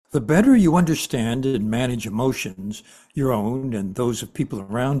The better you understand and manage emotions, your own and those of people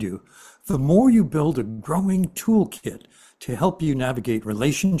around you, the more you build a growing toolkit to help you navigate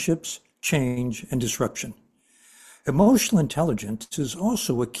relationships, change, and disruption. Emotional intelligence is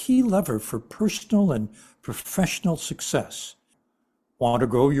also a key lever for personal and professional success. Want to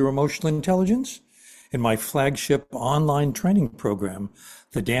grow your emotional intelligence? In my flagship online training program,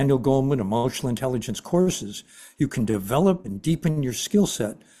 the Daniel Goleman Emotional Intelligence courses, you can develop and deepen your skill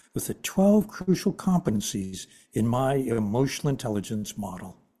set with the 12 crucial competencies in my emotional intelligence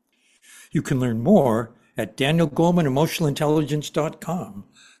model. You can learn more at danielgoleman.emotionalintelligence.com.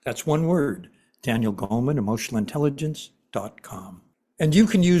 That's one word, danielgoleman.emotionalintelligence.com. And you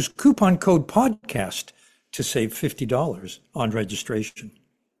can use coupon code PODCAST to save $50 on registration.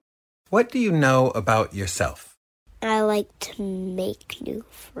 What do you know about yourself? I like to make new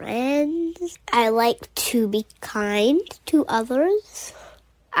friends. I like to be kind to others.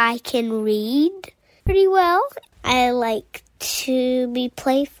 I can read pretty well. I like to be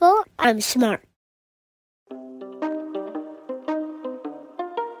playful. I'm smart.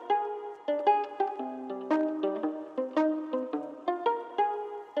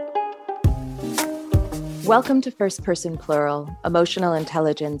 Welcome to First Person Plural, Emotional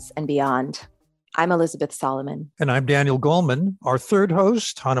Intelligence and Beyond. I'm Elizabeth Solomon. And I'm Daniel Goleman. Our third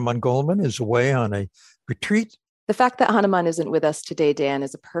host, Hanuman Goleman, is away on a retreat. The fact that Hanuman isn't with us today, Dan,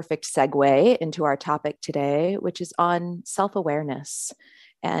 is a perfect segue into our topic today, which is on self-awareness.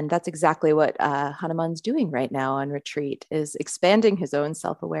 And that's exactly what Hanuman's doing right now on retreat, is expanding his own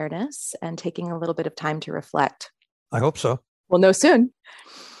self-awareness and taking a little bit of time to reflect. I hope so. We'll know soon.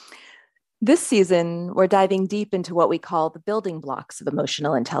 This season, we're diving deep into what we call the building blocks of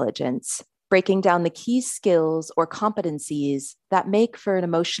emotional intelligence, breaking down the key skills or competencies that make for an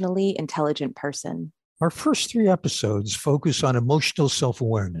emotionally intelligent person. Our first 3 episodes focus on emotional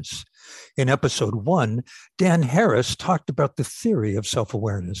self-awareness. In episode 1, Dan Harris talked about the theory of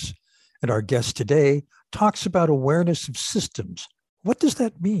self-awareness. And our guest today talks about awareness of systems. What does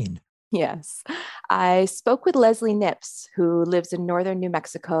that mean? Yes. I spoke with Leslie Nips, who lives in northern New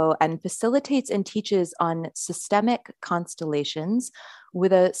Mexico and facilitates and teaches on systemic constellations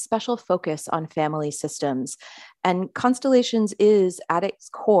with a special focus on family systems. And constellations is, at its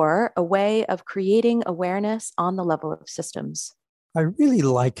core, a way of creating awareness on the level of systems. I really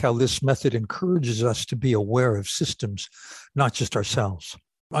like how this method encourages us to be aware of systems, not just ourselves.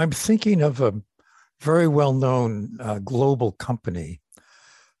 I'm thinking of a very well-known global company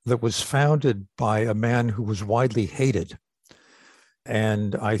that was founded by a man who was widely hated.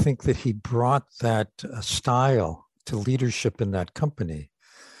 And I think that he brought that style to leadership in that company.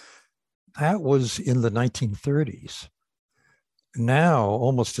 That was in the 1930s. Now,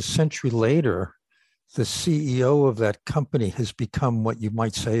 almost a century later, the CEO of that company has become what you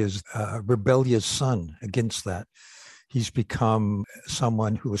might say is a rebellious son against that. He's become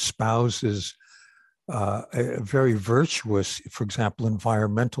someone who espouses a very virtuous, for example,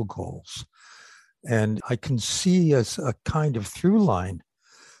 environmental goals. And I can see as a kind of through line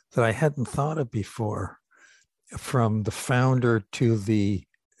that I hadn't thought of before, from the founder to the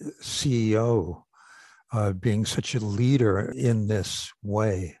CEO being such a leader in this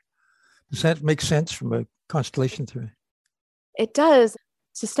way. Does that make sense from a constellation theory? It does.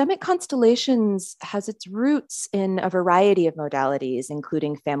 Systemic constellations has its roots in a variety of modalities,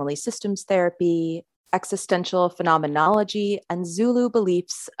 including family systems therapy, existential phenomenology, and Zulu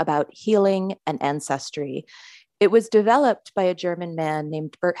beliefs about healing and ancestry. It was developed by a German man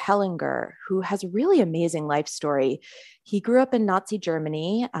named Bert Hellinger, who has a really amazing life story. He grew up in Nazi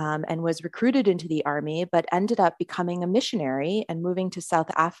Germany and was recruited into the army, but ended up becoming a missionary and moving to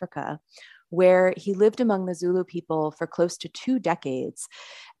South Africa, where he lived among the Zulu people for close to 2 decades.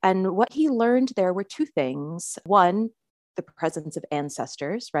 And what he learned there were 2 things. One, the presence of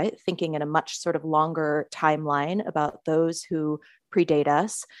ancestors, right? Thinking in a much sort of longer timeline about those who predate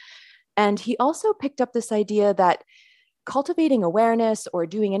us. And he also picked up this idea that cultivating awareness or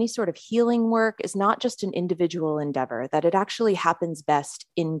doing any sort of healing work is not just an individual endeavor, that it actually happens best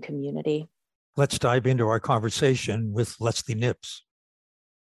in community. Let's dive into our conversation with Leslie Nips.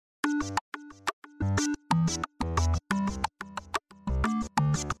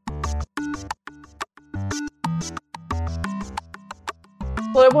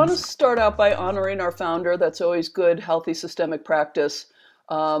 Well, I want to start out by honoring our founder. That's always good, healthy systemic practice,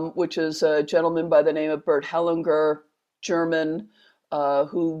 which is a gentleman by the name of Bert Hellinger, German,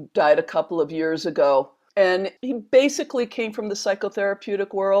 who died a couple of years ago. And he basically came from the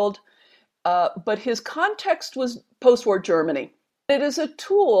psychotherapeutic world, but his context was post-war Germany. It is a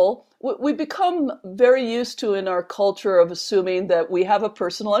tool. We become very used to in our culture of assuming that we have a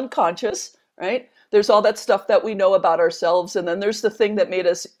personal unconscious, right? There's all that stuff that we know about ourselves. And then there's the thing that made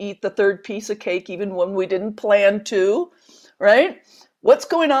us eat the third piece of cake even when we didn't plan to, right? What's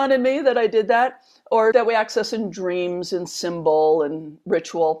going on in me that I did that? Or that we access in dreams and symbol and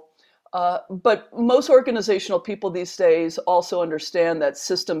ritual. But most organizational people these days also understand that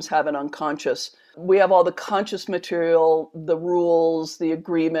systems have an unconscious. We have all the conscious material, the rules, the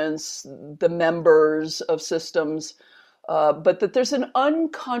agreements, the members of systems, but that there's an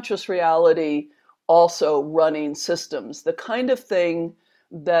unconscious reality also running systems. The kind of thing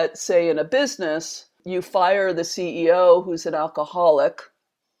that, say, in a business, you fire the CEO who's an alcoholic,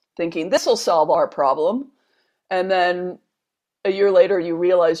 thinking this will solve our problem, and then a year later, you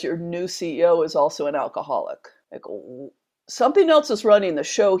realize your new CEO is also an alcoholic. Like, something else is running the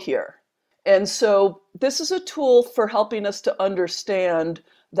show here. And so this is a tool for helping us to understand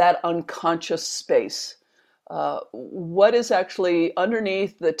that unconscious space. What is actually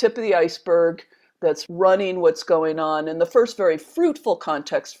underneath the tip of the iceberg that's running what's going on? And the first very fruitful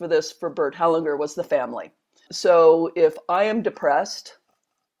context for this for Bert Hellinger was the family. So if I am depressed,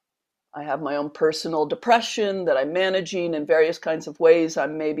 I have my own personal depression that I'm managing in various kinds of ways.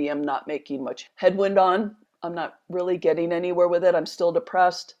 Maybe I'm not making much headwind on. I'm not really getting anywhere with it. I'm still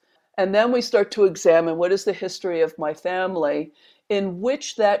depressed. And then we start to examine what is the history of my family in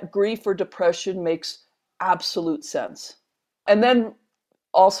which that grief or depression makes absolute sense. And then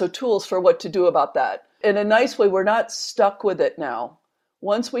also tools for what to do about that. In a nice way, we're not stuck with it now.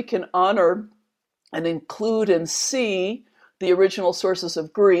 Once we can honor and include and see the original sources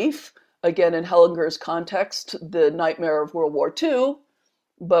of grief, again, in Hellinger's context, the nightmare of World War II,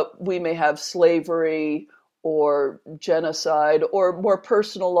 but we may have slavery or genocide or more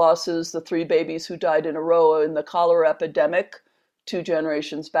personal losses, the 3 babies who died in a row in the cholera epidemic 2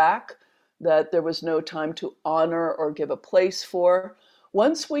 generations back, that there was no time to honor or give a place for.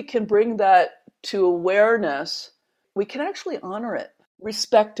 Once we can bring that to awareness, we can actually honor it,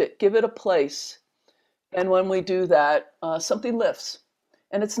 respect it, give it a place. And when we do that, something lifts.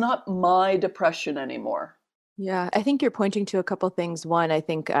 And it's not my depression anymore. Yeah, I think you're pointing to a couple things. One, I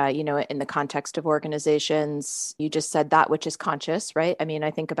think, in the context of organizations, you just said that which is conscious, right? I mean,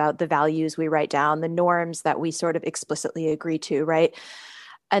 I think about the values we write down, the norms that we sort of explicitly agree to, right?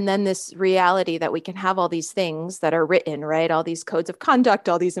 And then this reality that we can have all these things that are written, right? All these codes of conduct,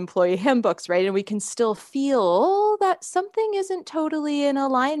 all these employee handbooks, right? And we can still feel that something isn't totally in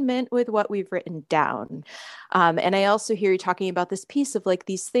alignment with what we've written down. And I also hear you talking about this piece of like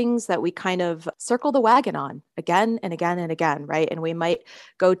these things that we kind of circle the wagon on again and again and again, right? And we might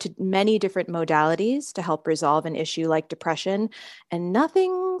go to many different modalities to help resolve an issue like depression, and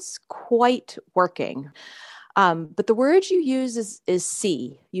nothing's quite working. But the word you use is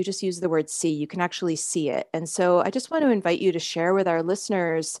see. You just use the word see. You can actually see it. And so I just want to invite you to share with our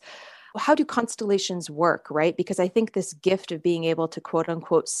listeners, how do constellations work, right? Because I think this gift of being able to quote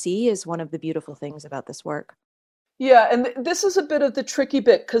unquote see is one of the beautiful things about this work. Yeah, and this is a bit of the tricky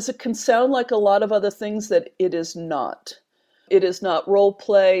bit because it can sound like a lot of other things that it is not. It is not role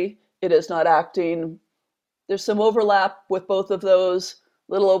play. It is not acting. There's some overlap with both of those.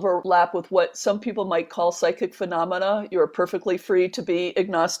 Little overlap with what some people might call psychic phenomena. You're perfectly free to be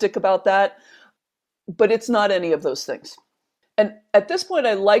agnostic about that, but it's not any of those things. And at this point,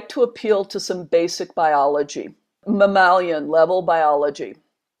 I like to appeal to some basic biology, mammalian level biology,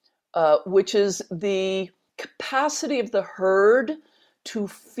 which is the capacity of the herd to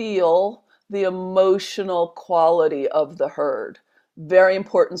feel the emotional quality of the herd. Very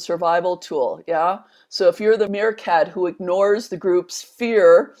important survival tool, yeah? So if you're the meerkat who ignores the group's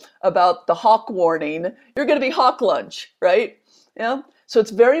fear about the hawk warning, you're going to be hawk lunch, right? Yeah? So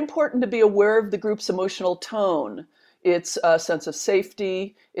it's very important to be aware of the group's emotional tone, its sense of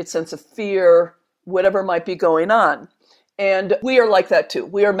safety, its sense of fear, whatever might be going on. And we are like that too.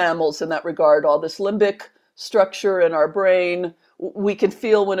 We are mammals in that regard. All this limbic structure in our brain, we can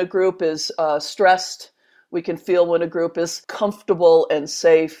feel when a group is stressed. We can feel when a group is comfortable and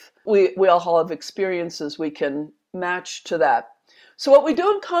safe. We all have experiences we can match to that. So what we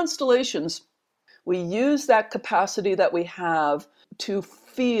do in constellations, we use that capacity that we have to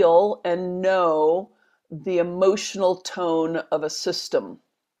feel and know the emotional tone of a system.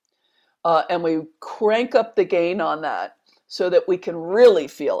 And we crank up the gain on that so that we can really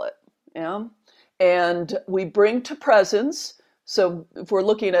feel it. Yeah? And we bring to presence. So if we're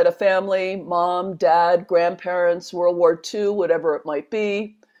looking at a family, mom, dad, grandparents, World War II, whatever it might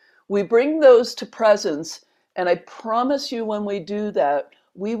be, we bring those to presence. And I promise you when we do that,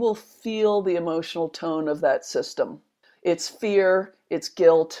 we will feel the emotional tone of that system. It's fear, it's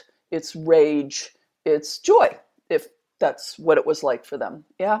guilt, it's rage, it's joy, if that's what it was like for them.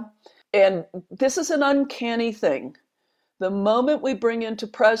 Yeah. And this is an uncanny thing. The moment we bring into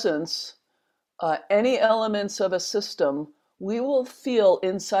presence any elements of a system, we will feel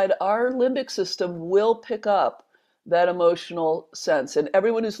inside our limbic system will pick up that emotional sense. And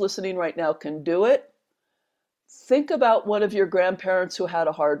everyone who's listening right now can do it. Think about one of your grandparents who had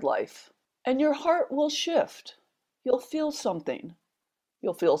a hard life, and your heart will shift. You'll feel something.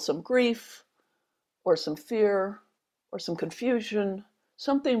 You'll feel some grief, or some fear, or some confusion.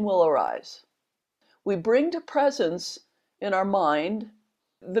 Something will arise. We bring to presence in our mind.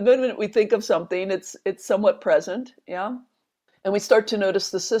 The minute we think of something, it's somewhat present, yeah? And we start to notice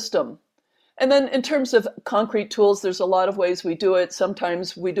the system. And then in terms of concrete tools, there's a lot of ways we do it.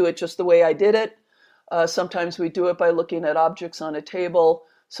 Sometimes we do it just the way I did it. Sometimes we do it by looking at objects on a table.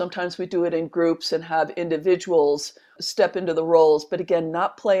 Sometimes we do it in groups and have individuals step into the roles. But again,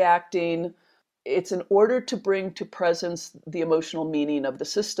 not play acting. It's in order to bring to presence the emotional meaning of the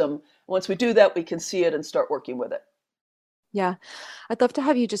system. Once we do that, we can see it and start working with it. Yeah. I'd love to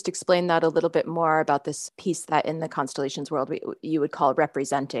have you just explain that a little bit more about this piece that in the constellations world you would call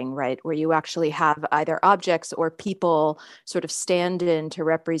representing, right? Where you actually have either objects or people sort of stand in to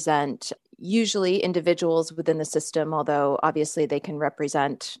represent usually individuals within the system, although obviously they can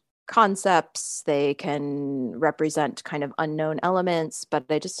represent concepts, they can represent kind of unknown elements, but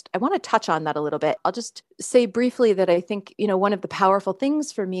I want to touch on that a little bit. I'll just say briefly that I think, one of the powerful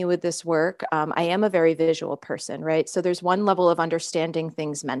things for me with this work, I am a very visual person, right? So there's one level of understanding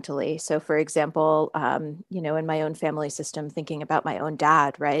things mentally. So for example, in my own family system, thinking about my own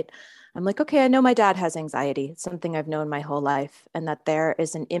dad, right? I'm like, okay, I know my dad has anxiety. It's something I've known my whole life, and that there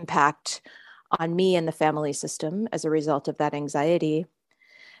is an impact on me and the family system as a result of that anxiety.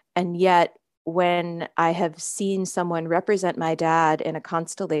 And yet, when I have seen someone represent my dad in a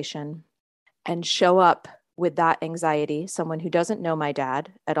constellation and show up with that anxiety, someone who doesn't know my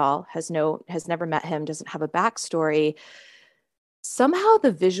dad at all, has never met him, doesn't have a backstory, somehow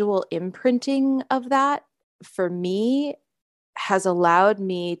the visual imprinting of that for me has allowed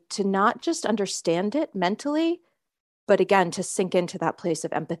me to not just understand it mentally, but again, to sink into that place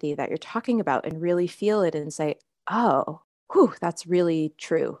of empathy that you're talking about and really feel it and say, oh, whew, that's really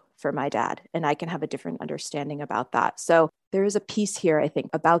true for my dad. And I can have a different understanding about that. So there is a piece here, I think,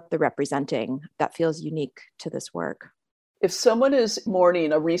 about the representing that feels unique to this work. If someone is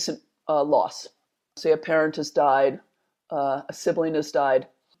mourning a recent loss, say a parent has died, a sibling has died,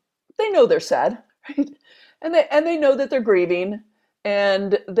 they know they're sad, right? And they know that they're grieving,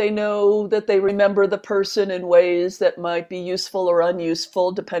 and they know that they remember the person in ways that might be useful or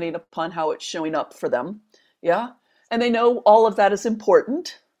unuseful, depending upon how it's showing up for them. Yeah. And they know all of that is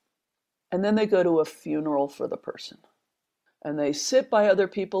important. And then they go to a funeral for the person. And they sit by other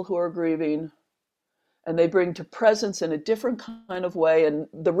people who are grieving. And they bring to presence in a different kind of way. And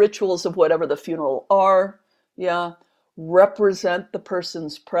the rituals of whatever the funeral are, represent the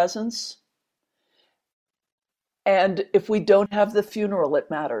person's presence. And if we don't have the funeral, it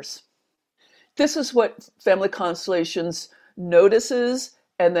matters. This is what Family Constellations notices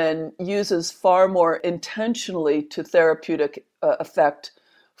and then uses far more intentionally to therapeutic effect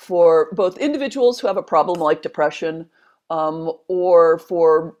for both individuals who have a problem like depression, or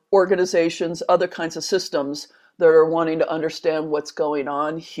for organizations, other kinds of systems that are wanting to understand what's going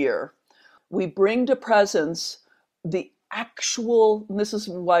on here. We bring to presence the actual, and this is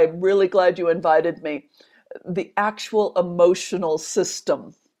why I'm really glad you invited me, the actual emotional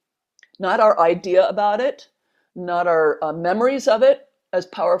system, not our idea about it, not our memories of it, as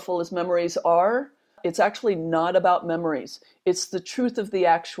powerful as memories are. It's actually not about memories. It's the truth of the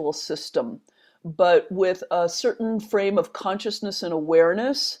actual system, but with a certain frame of consciousness and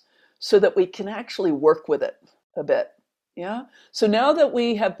awareness so that we can actually work with it a bit. Yeah. So now that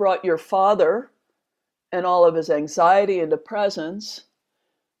we have brought your father and all of his anxiety into presence,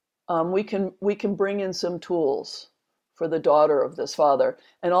 we can bring in some tools for the daughter of this father.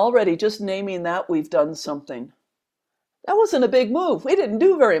 And already just naming that, we've done something. That wasn't a big move. We didn't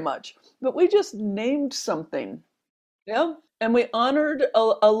do very much, but we just named something. Yeah. And we honored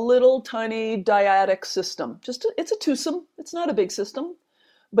a little tiny dyadic system. It's a twosome. It's not a big system,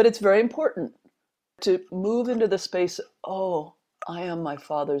 but it's very important to move into the space. Oh, I am my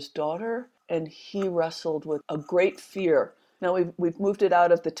father's daughter, and he wrestled with a great fear. Now we've moved it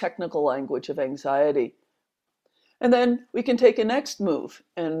out of the technical language of anxiety. And then we can take a next move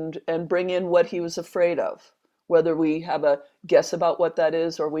and bring in what he was afraid of, whether we have a guess about what that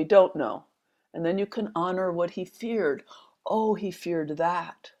is or we don't know. And then you can honor what he feared. Oh, he feared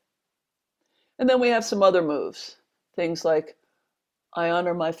that. And then we have some other moves Things like, I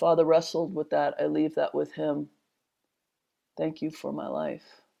honor my father wrestled with that. I leave that with him. Thank you for my life.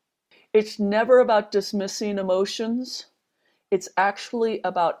 It's never about dismissing emotions. It's actually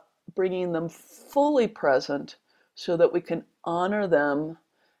about bringing them fully present so that we can honor them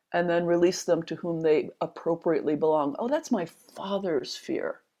and then release them to whom they appropriately belong. Oh, that's my father's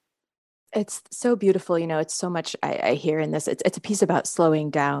fear. It's so beautiful. It's so much I hear in this. It's a piece about slowing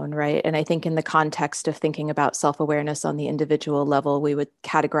down, right? And I think in the context of thinking about self-awareness on the individual level, we would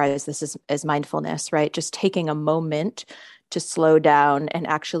categorize this as mindfulness, right? Just taking a moment to slow down and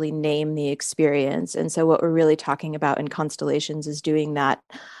actually name the experience. And so what we're really talking about in constellations is doing that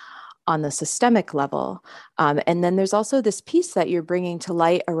on the systemic level. And then there's also this piece that you're bringing to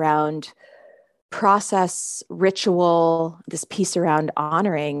light around process, ritual, this piece around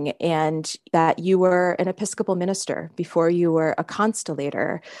honoring, and that you were an Episcopal minister before you were a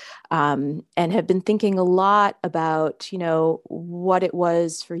constellator, and have been thinking a lot about, what it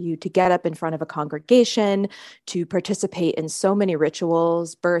was for you to get up in front of a congregation, to participate in so many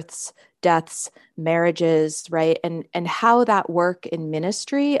rituals, births, deaths, marriages, right? And how that work in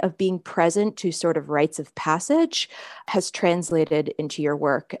ministry of being present to sort of rites of passage has translated into your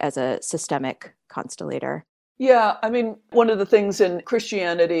work as a systemic constellator. Yeah, I mean, one of the things in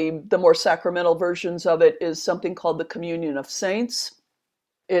Christianity, the more sacramental versions of it, is something called the communion of saints.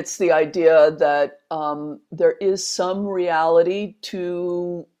 It's the idea that there is some reality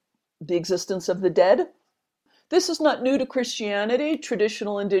to the existence of the dead. This is not new to Christianity.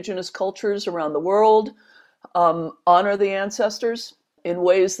 Traditional indigenous cultures around the world honor the ancestors in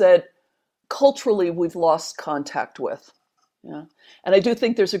ways that culturally we've lost contact with. Yeah. And I do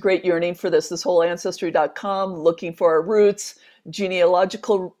think there's a great yearning for this whole Ancestry.com, looking for our roots,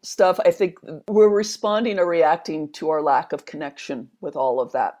 genealogical stuff. I think we're responding or reacting to our lack of connection with all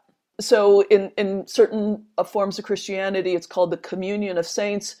of that. So in certain forms of Christianity, it's called the communion of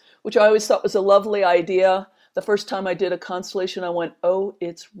saints, which I always thought was a lovely idea. The first time I did a constellation, I went, oh,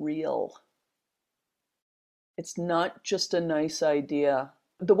 it's real. It's not just a nice idea.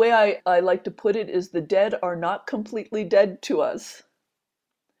 The way I like to put it is the dead are not completely dead to us.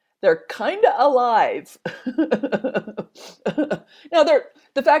 They're kind of alive. Now,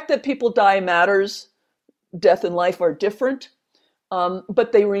 the fact that people die matters. Death and life are different,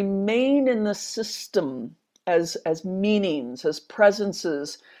 but they remain in the system as meanings, as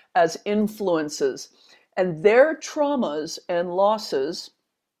presences, as influences. And their traumas and losses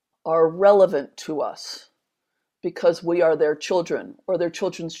are relevant to us because we are their children or their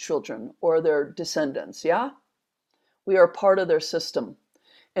children's children or their descendants, yeah? We are part of their system.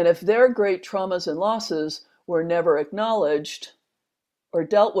 And if their great traumas and losses were never acknowledged or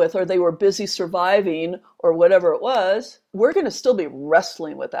dealt with, or they were busy surviving or whatever it was, we're going to still be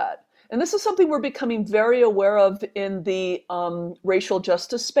wrestling with that. And this is something we're becoming very aware of in the racial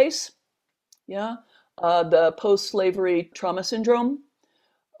justice space, yeah? The post-slavery trauma syndrome,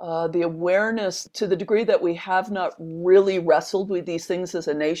 the awareness to the degree that we have not really wrestled with these things as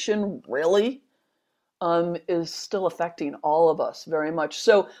a nation, really, is still affecting all of us very much.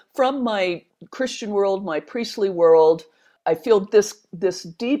 So from my Christian world, my priestly world, I feel this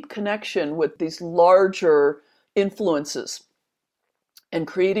deep connection with these larger influences and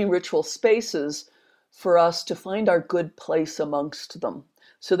creating ritual spaces for us to find our good place amongst them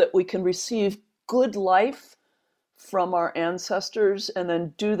so that we can receive good life from our ancestors and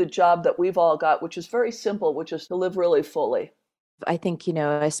then do the job that we've all got, which is very simple, which is to live really fully. I think,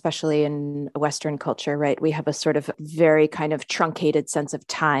 especially in Western culture, right, we have a sort of very kind of truncated sense of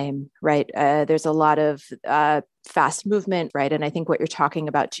time, right? There's a lot of fast movement, right? And I think what you're talking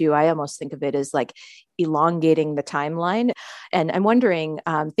about too, I almost think of it as like elongating the timeline. And I'm wondering,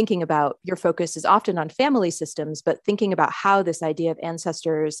 thinking about your focus is often on family systems, but thinking about how this idea of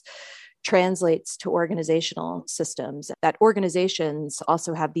ancestors translates to organizational systems, that organizations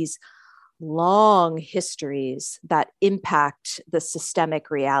also have these long histories that impact the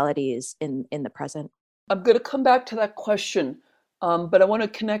systemic realities in the present. I'm going to come back to that question, but I want to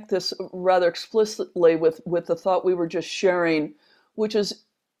connect this rather explicitly with the thought we were just sharing, which is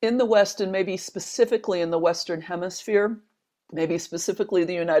in the West and maybe specifically in the Western Hemisphere, maybe specifically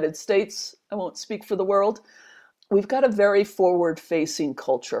the United States, I won't speak for the world, we've got a very forward-facing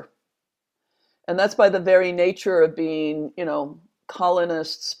culture. And that's by the very nature of being,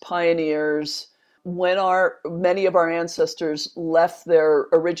 colonists, pioneers. When many of our ancestors left their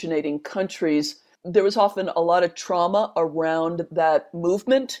originating countries, there was often a lot of trauma around that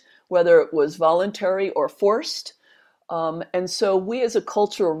movement, whether it was voluntary or forced. And so we as a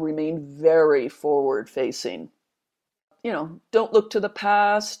culture remain very forward-facing. Don't look to the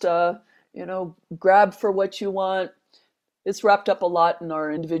past, grab for what you want. It's wrapped up a lot in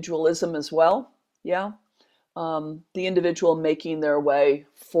our individualism as well. Yeah. The individual making their way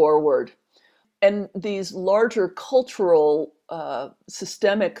forward. And these larger cultural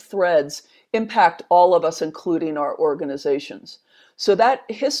systemic threads impact all of us, including our organizations. So that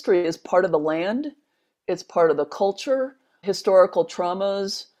history is part of the land, it's part of the culture, historical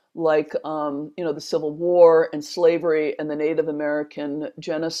traumas like the Civil War and slavery and the Native American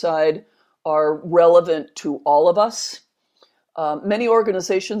genocide are relevant to all of us. Many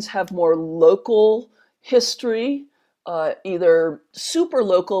organizations have more local history. Either super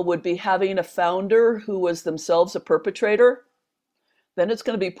local would be having a founder who was themselves a perpetrator. Then it's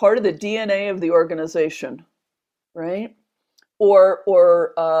going to be part of the DNA of the organization, right?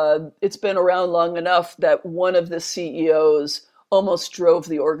 Or it's been around long enough that one of the CEOs almost drove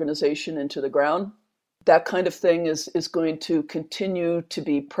the organization into the ground. That kind of thing is going to continue to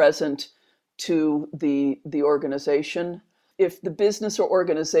be present to the organization. If the business or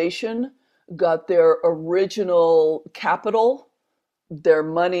organization got their original capital, their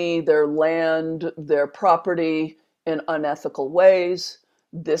money, their land, their property in unethical ways,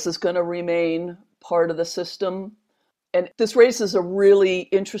 this is going to remain part of the system. And this raises a really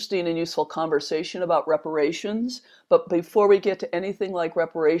interesting and useful conversation about reparations. But before we get to anything like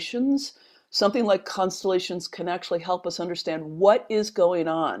reparations, something like constellations can actually help us understand what is going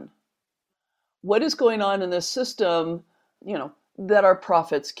on. What is going on in this system, that our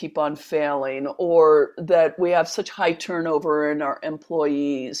profits keep on failing, or that we have such high turnover in our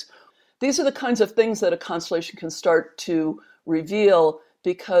employees. These are the kinds of things that a constellation can start to reveal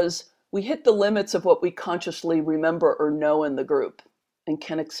because we hit the limits of what we consciously remember or know in the group and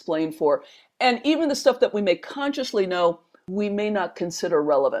can explain for. And even the stuff that we may consciously know, we may not consider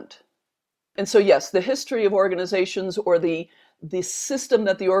relevant. And so, yes, the history of organizations or the system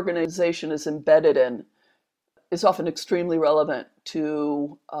that the organization is embedded in is often extremely relevant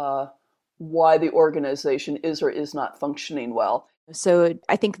to why the organization is or is not functioning well. So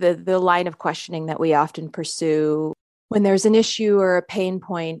I think the line of questioning that we often pursue when there's an issue or a pain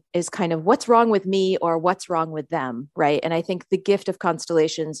point is kind of what's wrong with me or what's wrong with them, right? And I think the gift of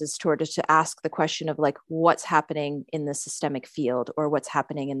constellations is to ask the question of like, what's happening in the systemic field or what's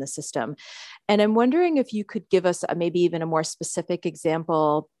happening in the system. And I'm wondering if you could give us maybe even a more specific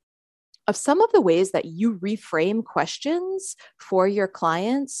example of some of the ways that you reframe questions for your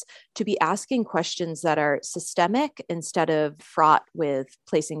clients to be asking questions that are systemic instead of fraught with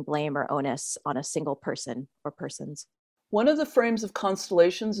placing blame or onus on a single person or persons. One of the frames of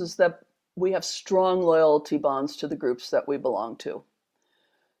constellations is that we have strong loyalty bonds to the groups that we belong to.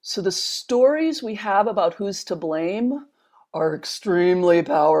 So the stories we have about who's to blame are extremely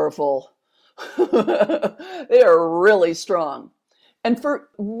powerful. They are really strong. And for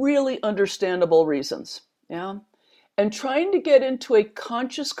really understandable reasons, yeah? And trying to get into a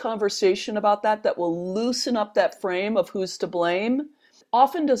conscious conversation about that will loosen up that frame of who's to blame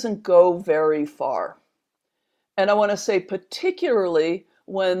often doesn't go very far. And I want to say particularly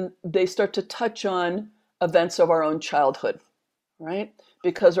when they start to touch on events of our own childhood, right?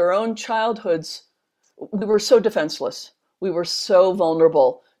 Because our own childhoods, we were so defenseless. We were so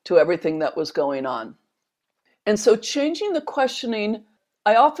vulnerable to everything that was going on. And so changing the questioning,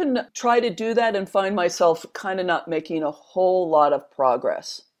 I often try to do that and find myself kind of not making a whole lot of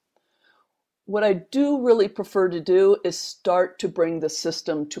progress. What I do really prefer to do is start to bring the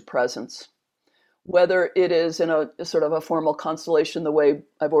system to presence, whether it is in a sort of a formal constellation the way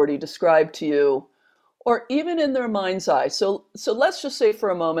I've already described to you, or even in their mind's eye. So let's just say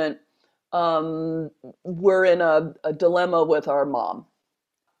for a moment, we're in a dilemma with our mom.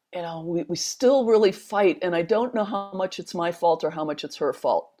 We still really fight, and I don't know how much it's my fault or how much it's her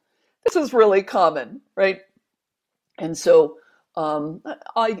fault. This is really common, right? And so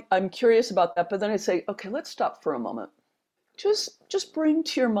I'm curious about that, but then I say, okay, let's stop for a moment. Just bring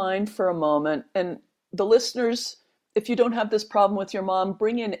to your mind for a moment, and the listeners, if you don't have this problem with your mom,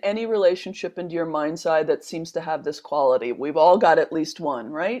 bring in any relationship into your mind's eye that seems to have this quality. We've all got at least one,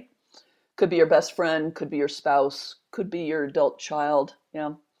 right? Could be your best friend, could be your spouse, could be your adult child,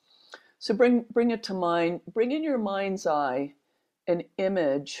 yeah. So bring it to mind, bring in your mind's eye an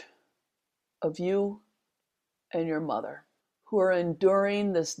image of you and your mother who are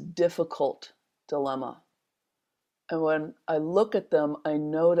enduring this difficult dilemma. And when I look at them, I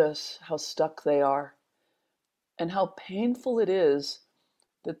notice how stuck they are and how painful it is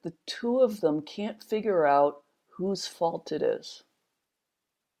that the two of them can't figure out whose fault it is.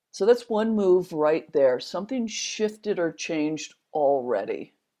 So that's one move right there. Something shifted or changed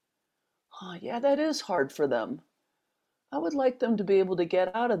already. Oh, yeah, that is hard for them. I would like them to be able to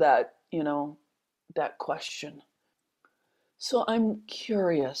get out of that, that question. So I'm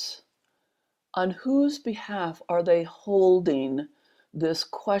curious, on whose behalf are they holding this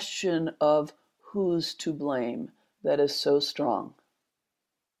question of who's to blame that is so strong?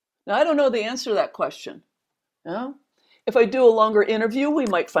 Now, I don't know the answer to that question. You know? If I do a longer interview, we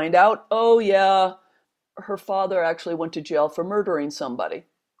might find out, oh, yeah, her father actually went to jail for murdering somebody.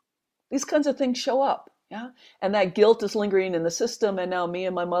 These kinds of things show up. Yeah. And that guilt is lingering in the system. And now me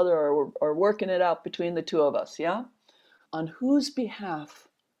and my mother are working it out between the two of us. Yeah. On whose behalf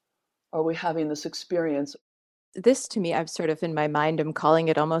are we having this experience? This to me, I've sort of in my mind, I'm calling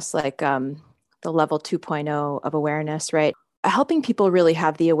it almost like the level 2.0 of awareness, right? Helping people really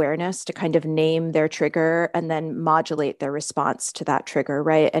have the awareness to kind of name their trigger and then modulate their response to that trigger,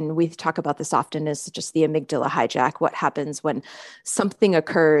 right? And we talk about this often as just the amygdala hijack. What happens when something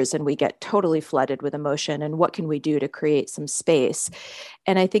occurs and we get totally flooded with emotion, and what can we do to create some space?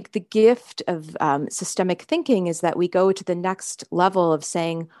 And I think the gift of systemic thinking is that we go to the next level of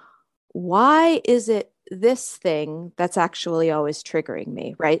saying, why is it this thing that's actually always triggering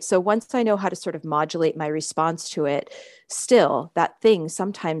me, right? So once I know how to sort of modulate my response to it, still that thing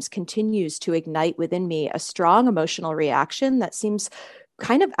sometimes continues to ignite within me a strong emotional reaction that seems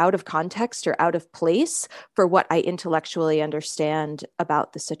kind of out of context or out of place for what I intellectually understand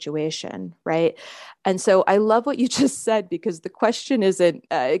about the situation, right? And so I love what you just said, because the question isn't,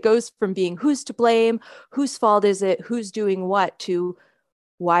 it goes from being who's to blame, whose fault is it, who's doing what, to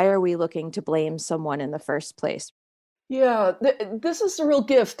why are we looking to blame someone in the first place? Yeah, this is a real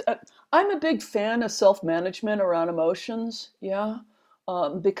gift. I'm a big fan of self-management around emotions. Yeah.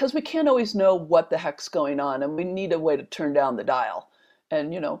 Because we can't always know what the heck's going on, and we need a way to turn down the dial and,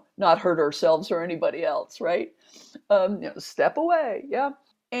 not hurt ourselves or anybody else, right? Step away. Yeah.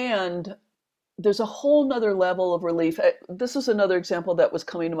 And there's a whole nother level of relief. This is another example that was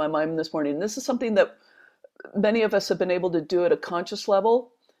coming to my mind this morning. This is something that many of us have been able to do at a conscious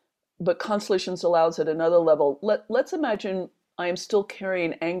level, but Constellations allows at another level. Let's imagine I am still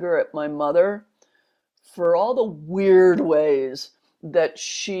carrying anger at my mother for all the weird ways that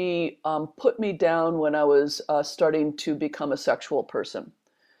she put me down when I was starting to become a sexual person.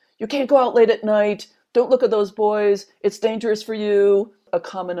 You can't go out late at night. Don't look at those boys. It's dangerous for you. A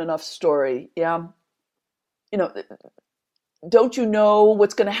common enough story. Yeah. Don't you know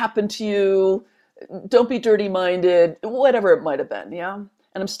what's going to happen to you? Don't be dirty-minded, whatever it might have been, yeah? And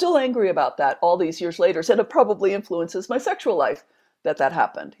I'm still angry about that all these years later, and it probably influences my sexual life that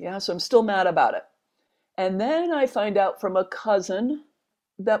happened, yeah? So I'm still mad about it. And then I find out from a cousin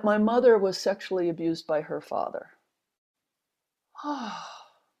that my mother was sexually abused by her father.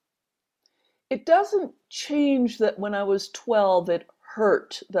 It doesn't change that when I was 12, it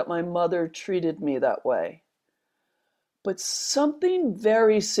hurt that my mother treated me that way. But something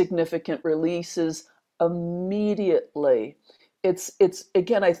very significant releases immediately. It's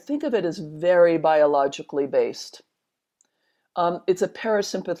again, I think of it as very biologically based. It's a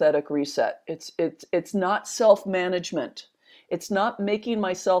parasympathetic reset. It's not self-management. It's not making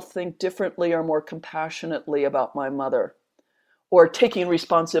myself think differently or more compassionately about my mother, or taking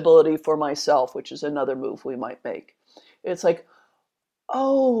responsibility for myself, which is another move we might make. It's like,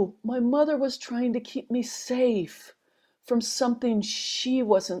 oh, my mother was trying to keep me safe from something she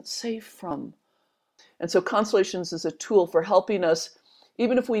wasn't safe from. And so Constellations is a tool for helping us,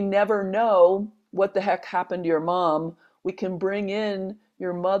 even if we never know what the heck happened to your mom, we can bring in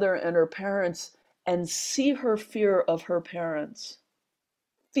your mother and her parents and see her fear of her parents.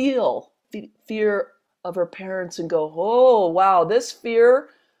 Feel the fear of her parents and go, oh, wow, this fear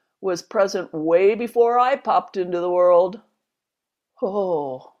was present way before I popped into the world.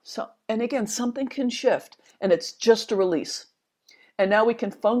 Oh, and again, something can shift, and it's just a release. And now we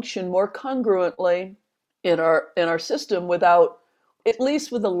can function more congruently in our system without, at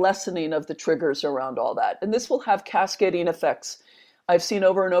least with the lessening of the triggers around all that. And this will have cascading effects. I've seen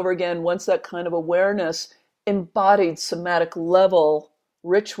over and over again, once that kind of awareness, embodied somatic level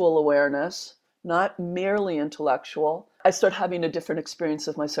ritual awareness, not merely intellectual, I start having a different experience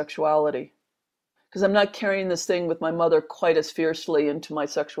of my sexuality. Because I'm not carrying this thing with my mother quite as fiercely into my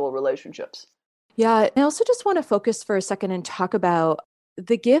sexual relationships. Yeah, I also just want to focus for a second and talk about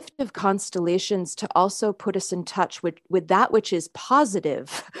the gift of constellations to also put us in touch with that which is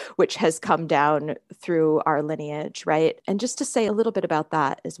positive, which has come down through our lineage, right? And just to say a little bit about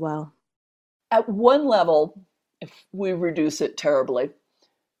that as well. At one level, if we reduce it terribly,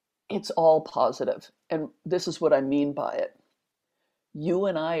 it's all positive. And this is what I mean by it. You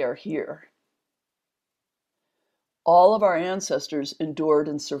and I are here. All of our ancestors endured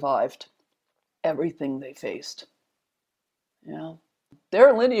and survived everything they faced. There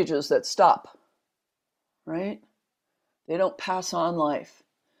are lineages that stop, right? They don't pass on life.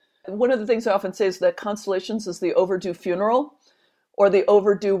 And one of the things I often say is that constellations is the overdue funeral, or the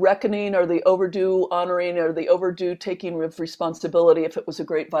overdue reckoning, or the overdue honoring, or the overdue taking of responsibility if it was a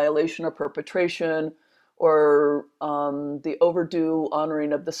great violation or perpetration, or the overdue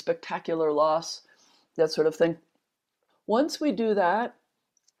honoring of the spectacular loss, that sort of thing. Once we do that,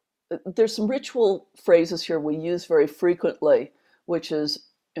 there's some ritual phrases here we use very frequently, which is,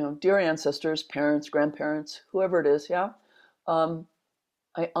 dear ancestors, parents, grandparents, whoever it is, yeah?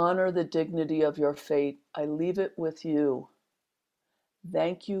 I honor the dignity of your fate. I leave it with you.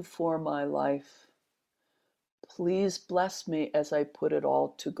 Thank you for my life. Please bless me as I put it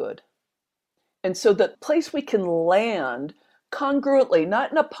all to good. And so the place we can land congruently,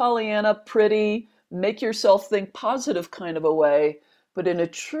 not in a Pollyanna, pretty, make yourself think positive kind of a way, but in a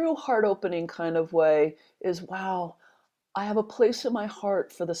true heart-opening kind of way, is, wow, I have a place in my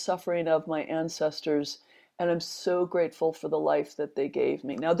heart for the suffering of my ancestors, and I'm so grateful for the life that they gave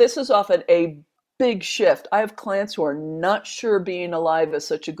me. Now, this is often a big shift. I have clients who are not sure being alive is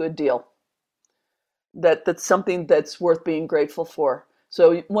such a good deal, that's something that's worth being grateful for.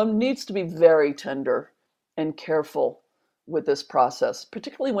 So one needs to be very tender and careful with this process,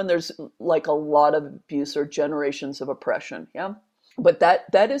 particularly when there's like a lot of abuse or generations of oppression. Yeah. But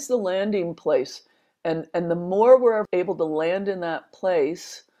that is the landing place. And the more we're able to land in that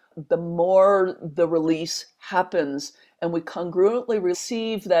place, the more the release happens, and we congruently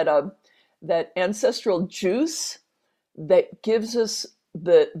receive that ancestral juice that gives us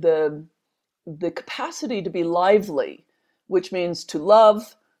the capacity to be lively, which means to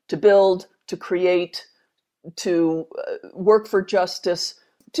love, to build, to create, to work for justice,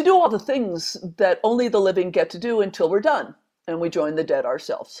 to do all the things that only the living get to do until we're done and we join the dead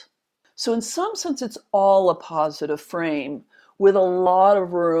ourselves. So in some sense, it's all a positive frame with a lot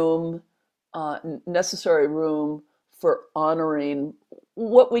of room, necessary room for honoring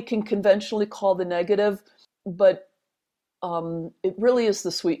what we can conventionally call the negative, but it really is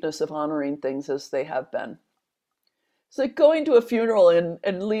the sweetness of honoring things as they have been. It's like going to a funeral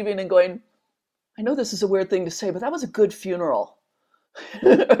and leaving and going, I know this is a weird thing to say, but that was a good funeral.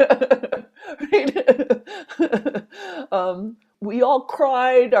 We all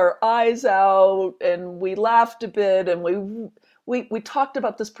cried our eyes out, and we laughed a bit, and we talked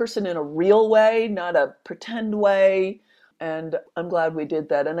about this person in a real way, not a pretend way. And I'm glad we did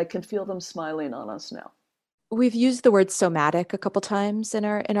that. And I can feel them smiling on us now. We've used the word somatic a couple times in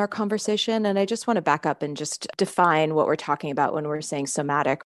our conversation, and I just want to back up and just define what we're talking about when we're saying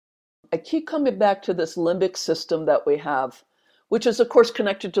somatic. I keep coming back to this limbic system that we have, which is, of course,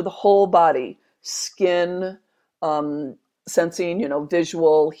 connected to the whole body: skin, sensing,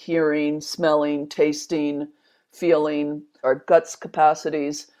 visual, hearing, smelling, tasting, feeling, our guts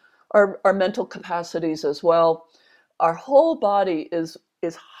capacities, our mental capacities as well. Our whole body is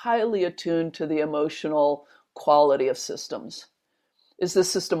highly attuned to the emotional quality of systems. Is the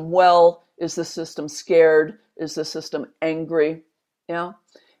system well? Is the system scared? Is the system angry? Yeah.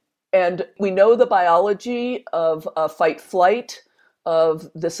 And we know the biology of fight flight, of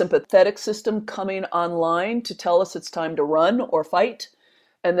the sympathetic system coming online to tell us it's time to run or fight.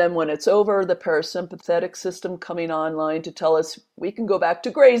 And then when it's over, the parasympathetic system coming online to tell us we can go back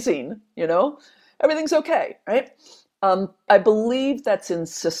to grazing, everything's okay, right? I believe that's in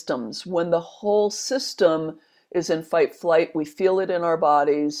systems. When the whole system is in fight flight, we feel it in our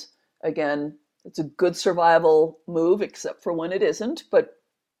bodies. Again, it's a good survival move, except for when it isn't, but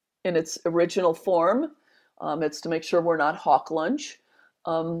in its original form, it's to make sure we're not hawk lunch.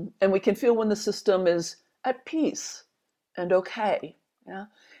 And we can feel when the system is at peace and okay. Yeah?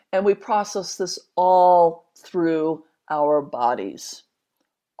 And we process this all through our bodies,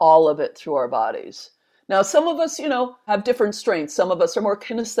 all of it through our bodies. Now, some of us, have different strengths. Some of us are more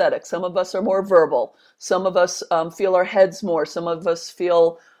kinesthetic. Some of us are more verbal. Some of us feel our heads more. Some of us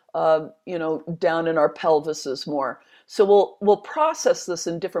feel, down in our pelvises more. So we'll process this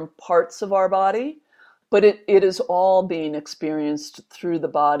in different parts of our body, but it is all being experienced through the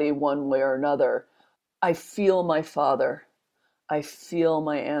body one way or another. I feel my father. I feel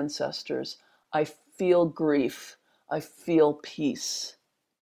my ancestors. I feel grief. I feel peace.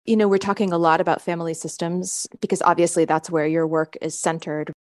 We're talking a lot about family systems because obviously that's where your work is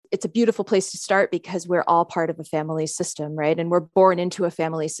centered. It's a beautiful place to start because we're all part of a family system, right? And we're born into a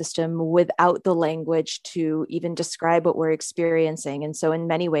family system without the language to even describe what we're experiencing. And so in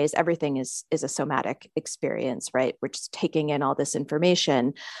many ways, everything is a somatic experience, right? We're just taking in all this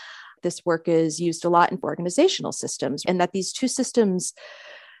information. This work is used a lot in organizational systems, and that these two systems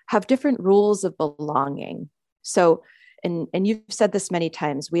have different rules of belonging. So And you've said this many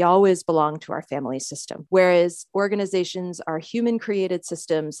times, we always belong to our family system, whereas organizations are human created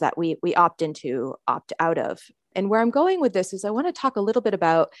systems that we opt into, opt out of. And where I'm going with this is I want to talk a little bit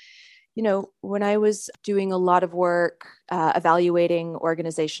about, when I was doing a lot of work evaluating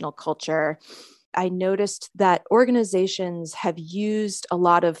organizational culture, I noticed that organizations have used a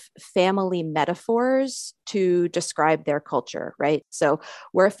lot of family metaphors to describe their culture, right? So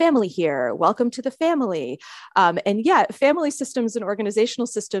we're a family here. Welcome to the family. And yet, family systems and organizational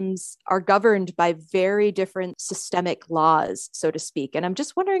systems are governed by very different systemic laws, so to speak. And I'm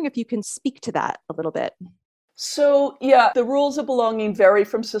just wondering if you can speak to that a little bit. So, yeah, the rules of belonging vary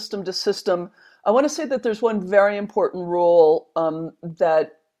from system to system. I want to say that there's one very important rule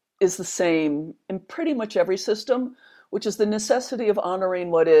that is the same in pretty much every system, which is the necessity of honoring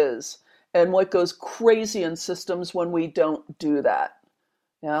what is and what goes crazy in systems when we don't do that.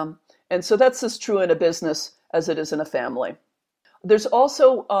 Yeah. And so that's as true in a business as it is in a family. There's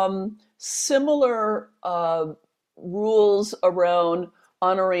also similar rules around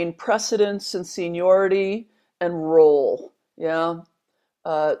honoring precedence and seniority and role. Yeah.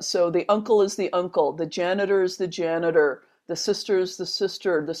 So the uncle is the uncle, the janitor is the janitor, the sister is the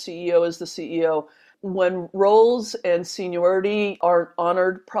sister, the CEO is the CEO. When roles and seniority aren't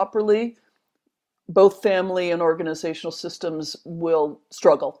honored properly, both family and organizational systems will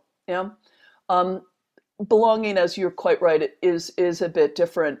struggle. Yeah. Belonging, as you're quite right, is a bit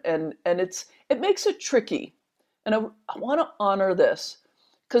different, and it makes it tricky. And I want to honor this,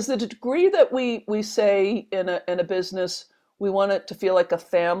 because the degree that we say in a business we want it to feel like a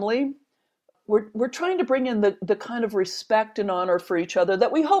family, we're trying to bring in the kind of respect and honor for each other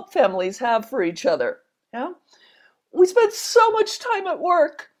that we hope families have for each other. Yeah? We spend so much time at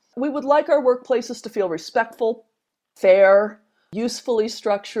work. We would like our workplaces to feel respectful, fair, usefully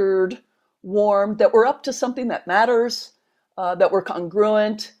structured, warm, that we're up to something that matters, that we're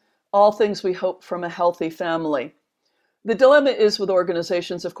congruent, all things we hope from a healthy family. The dilemma is with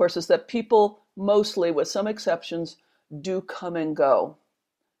organizations, of course, is that people mostly, with some exceptions, do come and go.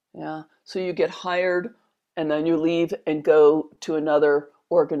 Yeah. So you get hired and then you leave and go to another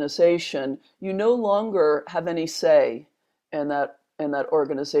organization. You no longer have any say in that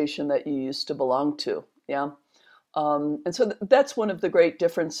organization that you used to belong to. Yeah. And so that's one of the great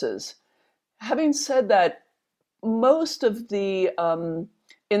differences. Having said that, most of the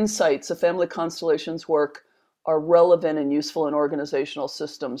insights of family constellations work are relevant and useful in organizational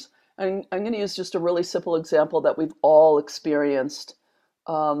systems. And I'm going to use just a really simple example that we've all experienced.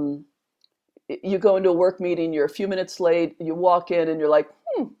 You go into a work meeting, you're a few minutes late, you walk in and you're like,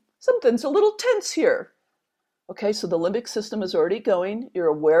 something's a little tense here. Okay, so the limbic system is already going. You're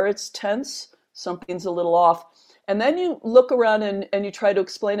aware it's tense, something's a little off. And then you look around and you try to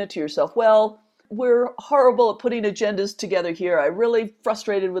explain it to yourself. Well, we're horrible at putting agendas together here. I'm really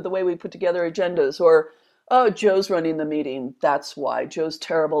frustrated with the way we put together agendas. Or, oh, Joe's running the meeting. That's why. Joe's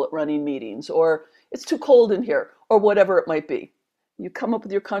terrible at running meetings. Or it's too cold in here. Or whatever it might be. You come up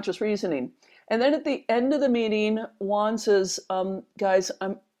with your conscious reasoning. And then at the end of the meeting, Juan says, guys,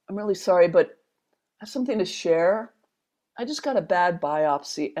 I'm really sorry, but I have something to share. I just got a bad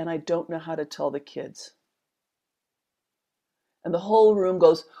biopsy and I don't know how to tell the kids. And the whole room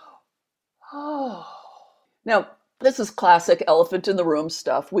goes, oh. Now, this is classic elephant in the room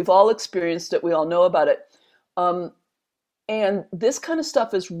stuff. We've all experienced it. We all know about it. And this kind of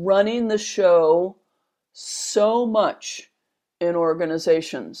stuff is running the show so much in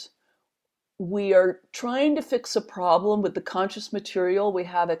organizations. We are trying to fix a problem with the conscious material we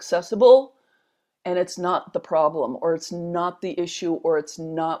have accessible, and it's not the problem, or it's not the issue, or it's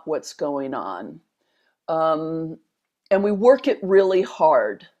not what's going on. And we work it really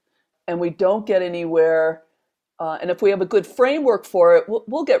hard, and we don't get anywhere. And if we have a good framework for it,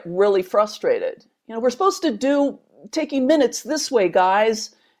 we'll get really frustrated. We're supposed to do taking minutes this way,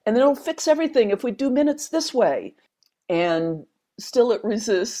 guys, and then it'll fix everything if we do minutes this way. And still it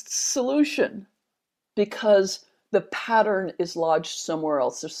resists solution because the pattern is lodged somewhere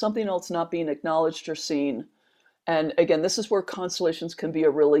else. There's something else not being acknowledged or seen. And again, this is where constellations can be a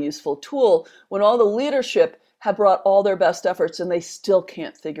really useful tool when all the leadership have brought all their best efforts and they still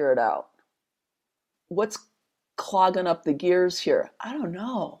can't figure it out. What's clogging up the gears here? I don't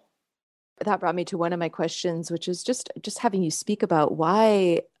know. That brought me to one of my questions, which is just having you speak about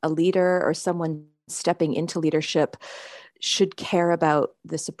why a leader or someone stepping into leadership should care about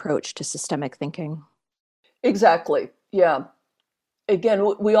this approach to systemic thinking. Exactly. Yeah. Again,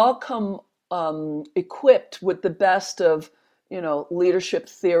 we all come equipped with the best of, leadership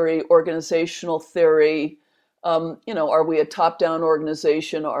theory, organizational theory, Are we a top-down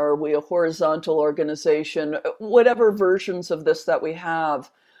organization? Are we a horizontal organization? Whatever versions of this that we have.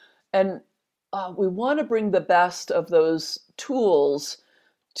 And we want to bring the best of those tools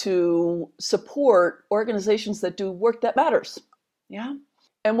to support organizations that do work that matters. Yeah.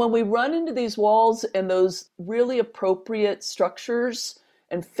 And when we run into these walls and those really appropriate structures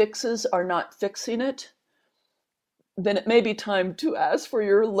and fixes are not fixing it, then it may be time to ask for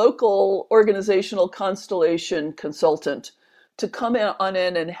your local organizational constellation consultant to come on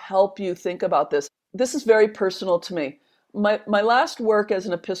in and help you think about this. This is very personal to me. My last work as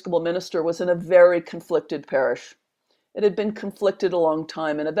an Episcopal minister was in a very conflicted parish. It had been conflicted a long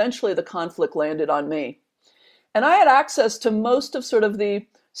time, and eventually the conflict landed on me. And I had access to most of sort of the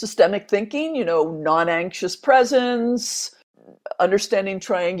systemic thinking, non-anxious presence, understanding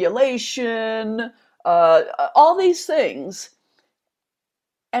triangulation, all these things.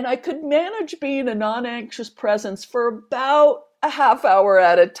 And I could manage being a non-anxious presence for about a half hour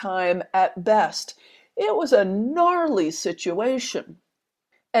at a time at best. It was a gnarly situation.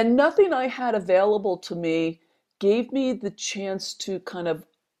 And nothing I had available to me gave me the chance to kind of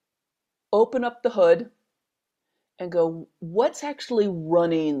open up the hood and go, what's actually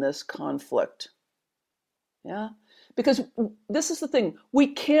running this conflict? Yeah. Because this is the thing, we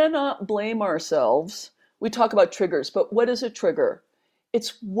cannot blame ourselves. We talk about triggers, but what is a trigger?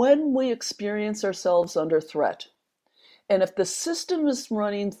 It's when we experience ourselves under threat. And if the system is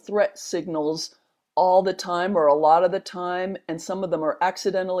running threat signals all the time or a lot of the time, and some of them are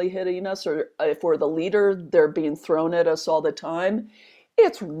accidentally hitting us, or if we're the leader, they're being thrown at us all the time,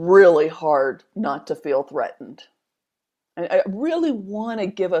 it's really hard not to feel threatened. And I really want to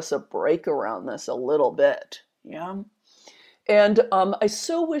give us a break around this a little bit. Yeah. And I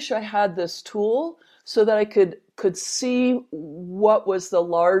so wish I had this tool so that I could see what was the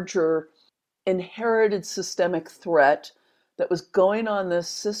larger inherited systemic threat that was going on this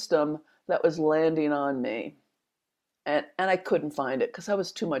system that was landing on me. And I couldn't find it because I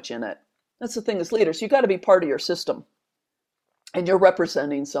was too much in it. That's the thing as leaders, you got to be part of your system. And you're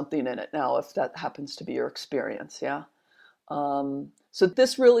representing something in it now, if that happens to be your experience. Yeah. So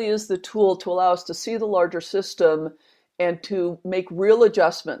this really is the tool to allow us to see the larger system and to make real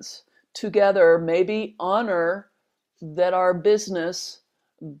adjustments together, maybe honor that our business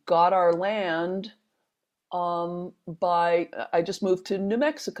got our land I just moved to New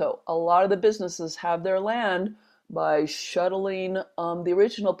Mexico. A lot of the businesses have their land by shuttling the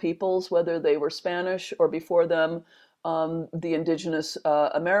original peoples, whether they were Spanish or before them, the indigenous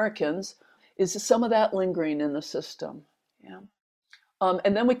Americans. Is some of that lingering in the system? Yeah.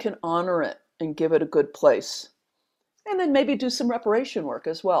 And then we can honor it and give it a good place. And then maybe do some reparation work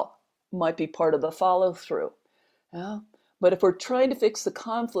as well. Might be part of the follow through. Yeah. But if we're trying to fix the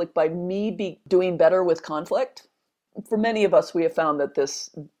conflict by me doing better with conflict, for many of us, we have found that this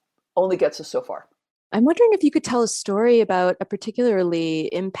only gets us so far. I'm wondering if you could tell a story about a particularly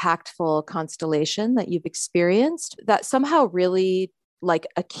impactful constellation that you've experienced that somehow really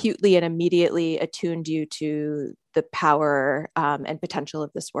acutely and immediately attuned you to the power and potential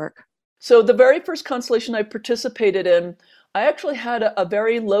of this work. So the very first constellation I participated in, I actually had I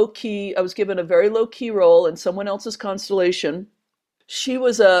was given a very low-key role in someone else's constellation. She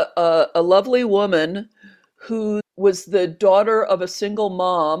was a lovely woman who was the daughter of a single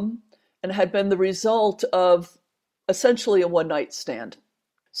mom and had been the result of essentially a one-night stand.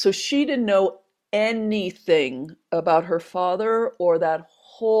 So she didn't know anything about her father or that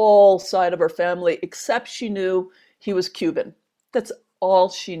whole side of her family, except she knew he was Cuban. That's all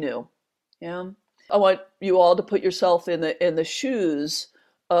she knew. Yeah. I want you all to put yourself in the shoes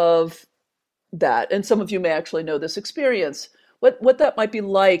of that. And some of you may actually know this experience. What that might be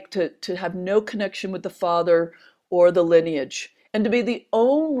like to have no connection with the father or the lineage, and to be the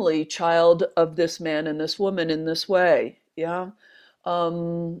only child of this man and this woman in this way. Yeah.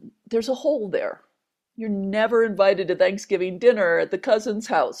 There's a hole there. You're never invited to Thanksgiving dinner at the cousin's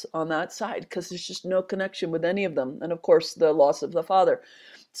house on that side because there's just no connection with any of them. And of course, the loss of the father.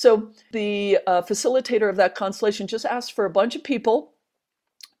 So the facilitator of that constellation just asked for a bunch of people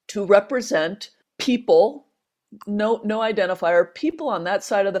to represent people, no identifier, people on that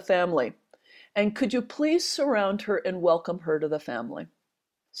side of the family. And could you please surround her and welcome her to the family?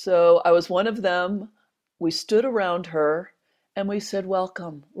 So I was one of them. We stood around her and we said,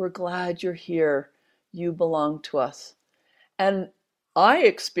 welcome. We're glad you're here. You belong to us. And I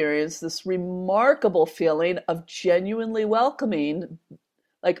experienced this remarkable feeling of genuinely welcoming,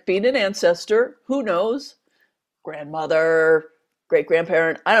 like being an ancestor, who knows, grandmother,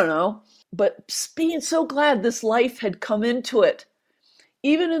 great-grandparent, I don't know, but being so glad this life had come into it.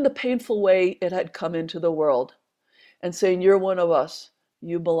 even in the painful way it had come into the world, and saying, you're one of us,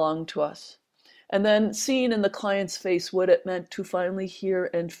 you belong to us. And then seeing in the client's face what it meant to finally hear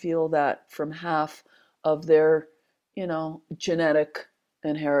and feel that from half of their, genetic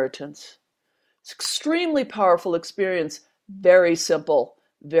inheritance. It's an extremely powerful experience, very simple,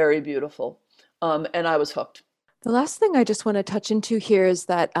 very beautiful. And I was hooked. The last thing I just want to touch into here is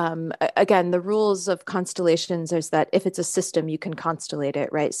that, again, the rules of constellations is that if it's a system, you can constellate it,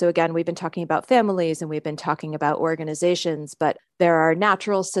 right? So again, we've been talking about families and we've been talking about organizations, but there are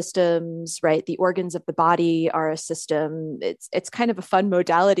natural systems, right? The organs of the body are a system. It's kind of a fun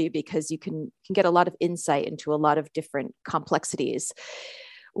modality because you can get a lot of insight into a lot of different complexities.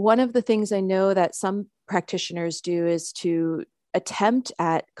 One of the things I know that some practitioners do is to attempt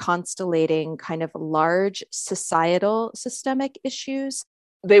at constellating kind of large societal systemic issues.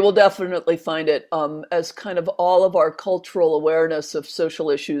 They will definitely find it as kind of all of our cultural awareness of social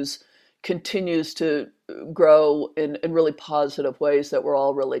issues continues to grow in really positive ways that we're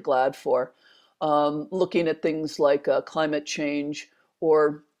all really glad for. Looking at things like climate change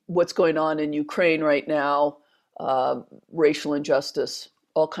or what's going on in Ukraine right now, racial injustice,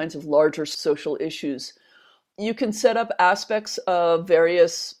 all kinds of larger social issues. You can set up aspects of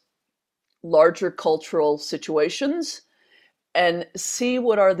various larger cultural situations and see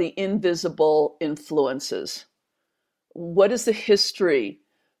what are the invisible influences. What is the history?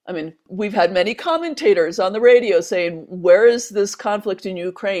 I mean, we've had many commentators on the radio saying, where is this conflict in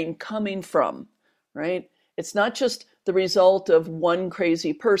Ukraine coming from, right? It's not just the result of one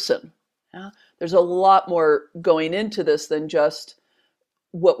crazy person. Yeah? There's a lot more going into this than just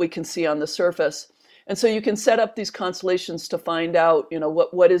what we can see on the surface. And so you can set up these constellations to find out,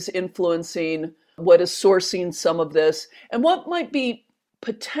 what is influencing, what is sourcing some of this, and what might be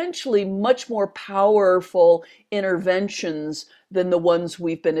potentially much more powerful interventions than the ones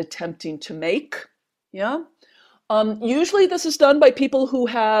we've been attempting to make. Yeah. Usually this is done by people who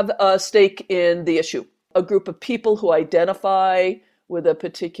have a stake in the issue, a group of people who identify with a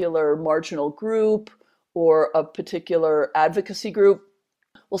particular marginal group or a particular advocacy group.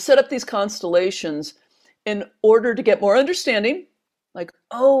 We'll set up these constellations in order to get more understanding, like,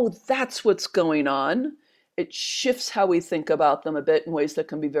 oh, that's what's going on. It shifts how we think about them a bit in ways that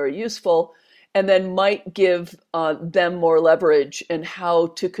can be very useful, and then might give them more leverage in how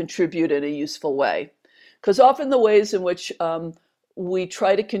to contribute in a useful way. Because often the ways in which we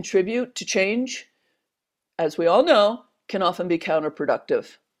try to contribute to change, as we all know, can often be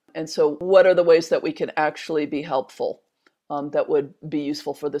counterproductive. And so what are the ways that we can actually be helpful? That would be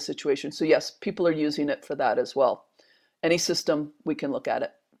useful for the situation. So yes, people are using it for that as well. Any system, we can look at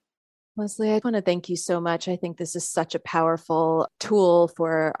it. Leslie, I want to thank you so much. I think this is such a powerful tool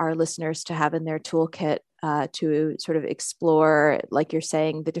for our listeners to have in their toolkit to sort of explore, like you're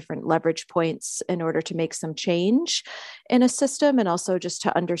saying, the different leverage points in order to make some change in a system, and also just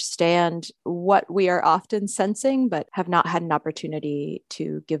to understand what we are often sensing but have not had an opportunity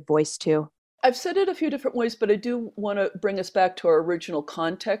to give voice to. I've said it a few different ways, but I do want to bring us back to our original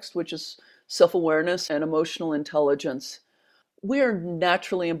context, which is self-awareness and emotional intelligence. We are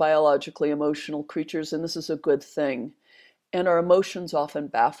naturally and biologically emotional creatures, and this is a good thing. And our emotions often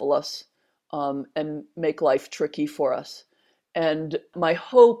baffle us and make life tricky for us. And my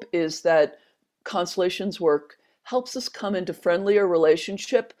hope is that Constellations work helps us come into friendlier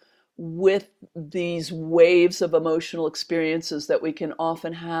relationship with these waves of emotional experiences that we can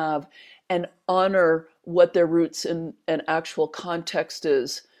often have, and honor what their roots in an actual context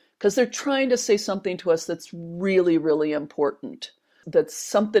is. Because they're trying to say something to us that's really, really important. That's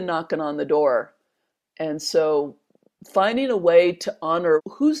something knocking on the door. And so finding a way to honor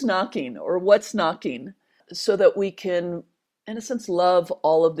who's knocking or what's knocking so that we can, in a sense, love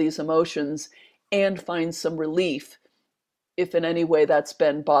all of these emotions and find some relief, if in any way that's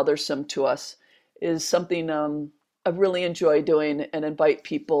been bothersome to us, is something I really enjoy doing and invite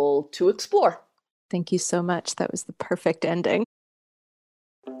people to explore. Thank you so much. That was the perfect ending.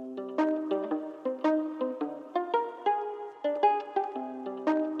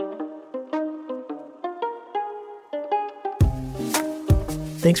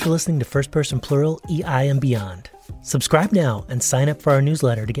 Thanks for listening to First Person Plural, EI and Beyond. Subscribe now and sign up for our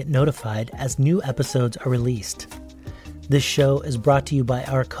newsletter to get notified as new episodes are released. This show is brought to you by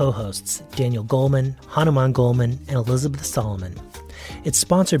our co-hosts, Daniel Goleman, Hanuman Goleman, and Elizabeth Solomon. It's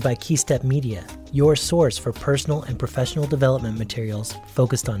sponsored by KeyStep Media, your source for personal and professional development materials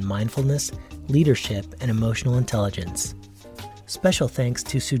focused on mindfulness, leadership, and emotional intelligence. Special thanks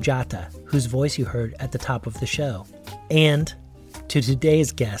to Sujata, whose voice you heard at the top of the show, and to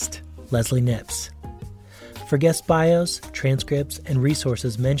today's guest, Leslie Nips. For guest bios, transcripts, and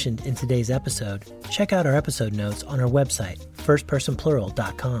resources mentioned in today's episode, check out our episode notes on our website,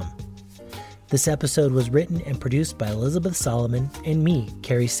 firstpersonplural.com. This episode was written and produced by Elizabeth Solomon and me,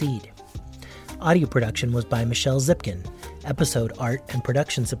 Carrie Seed. Audio production was by Michelle Zipkin. Episode art and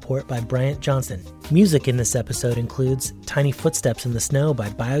production support by Bryant Johnson. Music in this episode includes Tiny Footsteps in the Snow by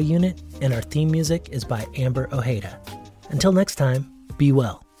BioUnit, and our theme music is by Amber Ojeda. Until next time, be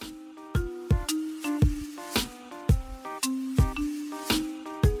well.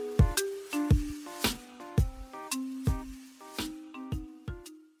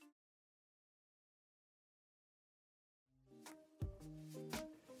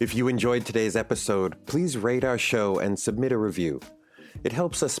 If you enjoyed today's episode, please rate our show and submit a review. It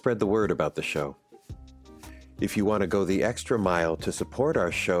helps us spread the word about the show. If you want to go the extra mile to support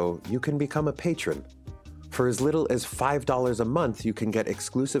our show, you can become a patron. For as little as $5 a month, you can get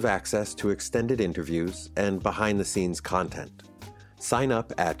exclusive access to extended interviews and behind-the-scenes content. Sign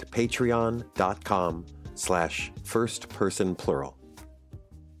up at patreon.com/firstpersonplural.